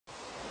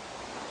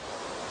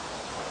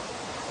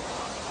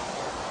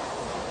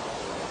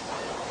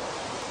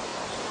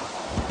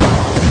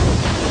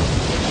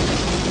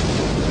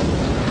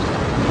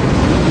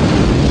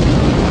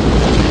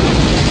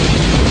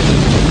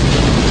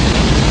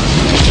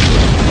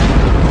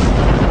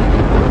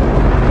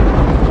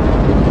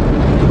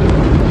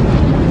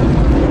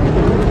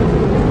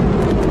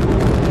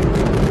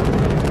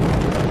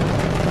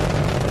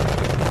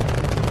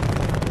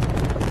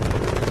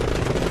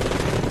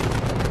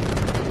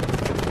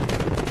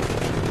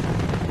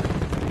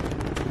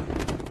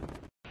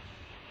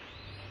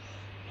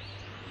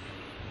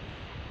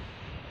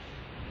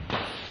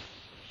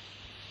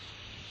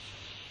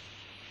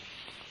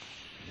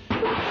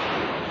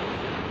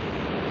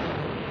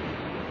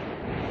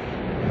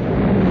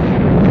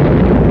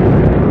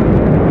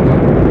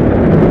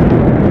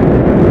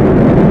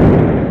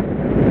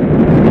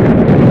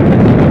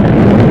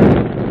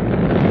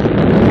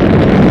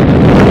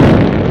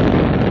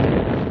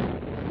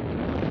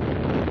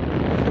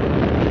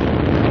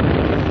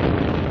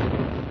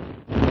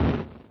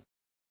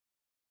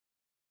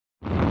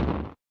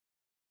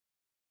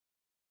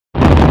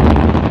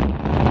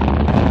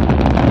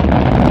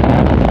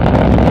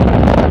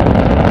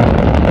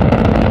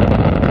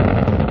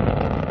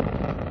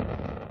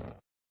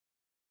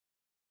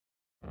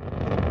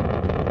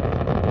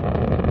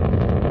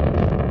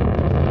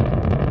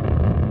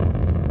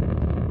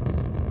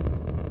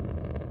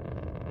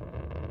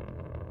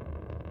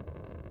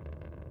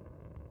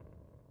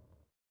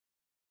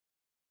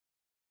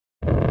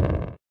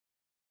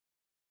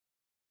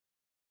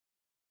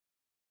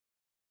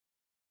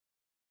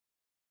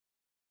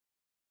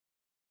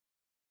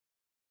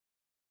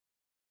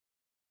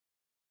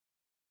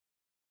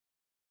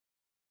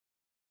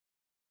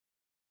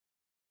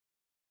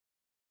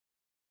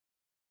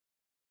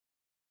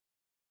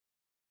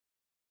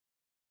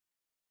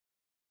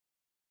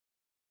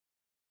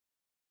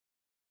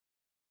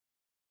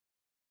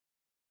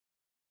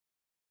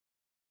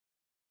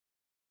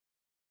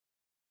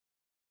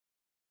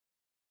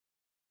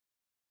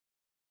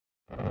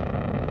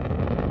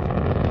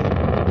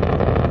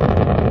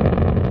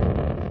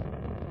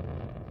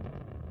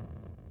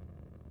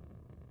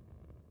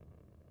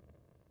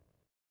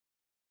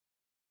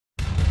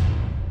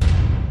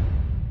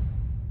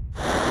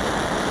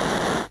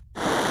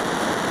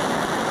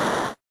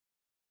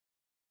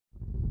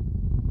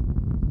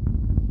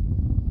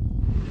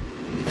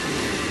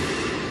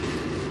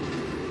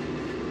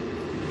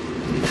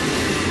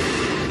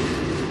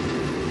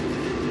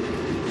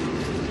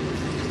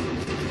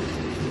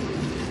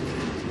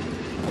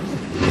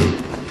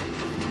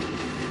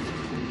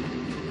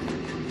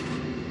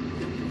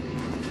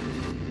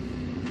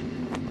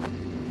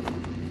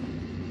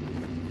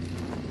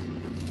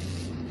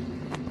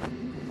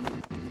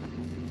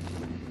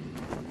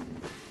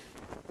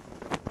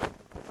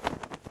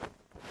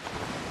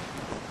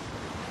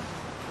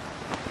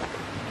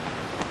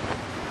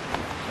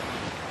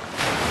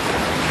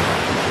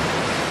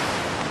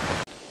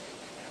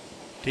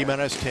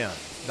T-minus 10,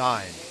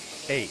 9,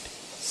 8,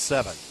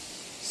 7,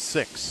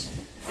 6,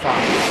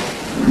 5,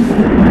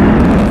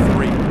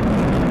 3, 2, 1,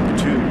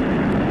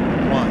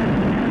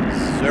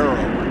 0,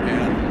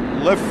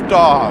 and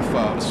liftoff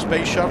of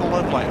Space Shuttle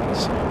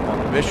Atlantis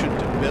on a mission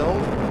to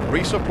build,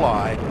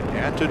 resupply,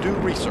 and to do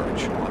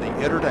research on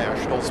the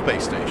International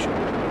Space Station.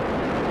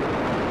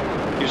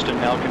 Houston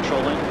now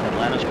controlling.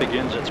 Atlantis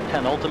begins its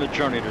penultimate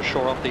journey to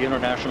shore up the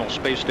International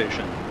Space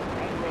Station.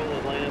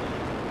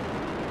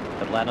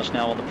 Atlantis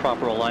now on the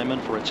proper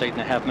alignment for its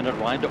 8.5-minute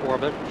ride to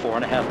orbit.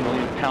 4.5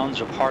 million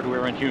pounds of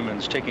hardware and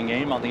humans taking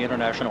aim on the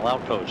International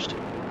Outpost.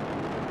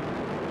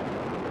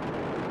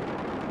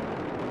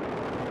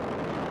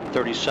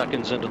 30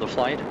 seconds into the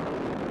flight.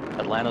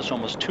 Atlantis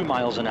almost 2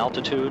 miles in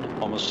altitude,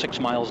 almost 6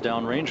 miles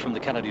downrange from the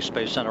Kennedy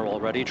Space Center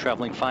already,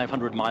 traveling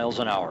 500 miles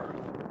an hour.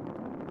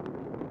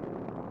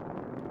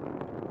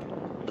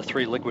 The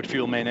 3 liquid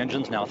fuel main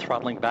engines now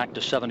throttling back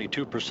to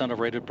 72% of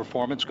rated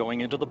performance,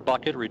 going into the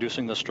bucket,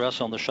 reducing the stress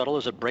on the shuttle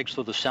as it breaks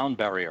through the sound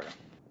barrier.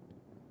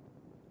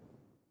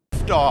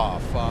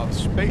 Liftoff of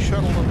Space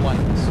Shuttle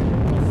Atlantis,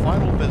 a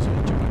final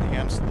visit to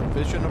enhance the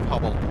vision of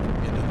Hubble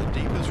into the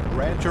deepest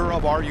grandeur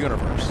of our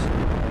universe.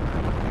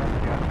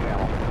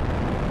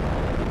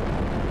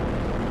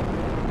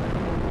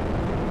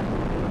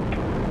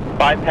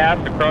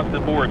 Bypass across the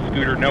board,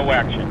 Scooter, no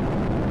action.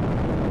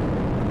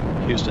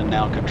 Houston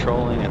now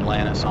controlling.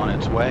 Atlantis on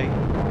its way.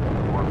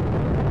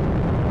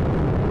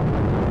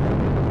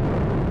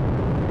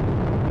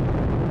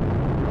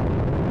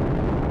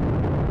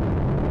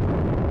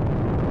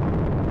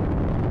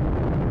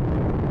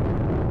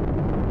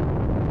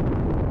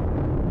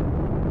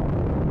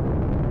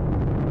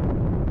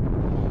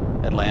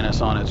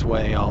 Atlantis on its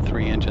way. All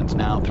 3 engines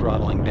now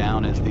throttling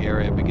down as the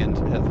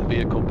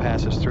vehicle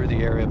passes through the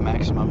area of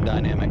maximum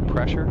dynamic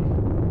pressure.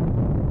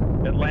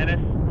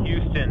 Atlantis,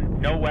 Houston,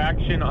 no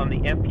action on the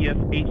MPS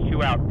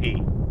H2 out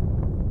P.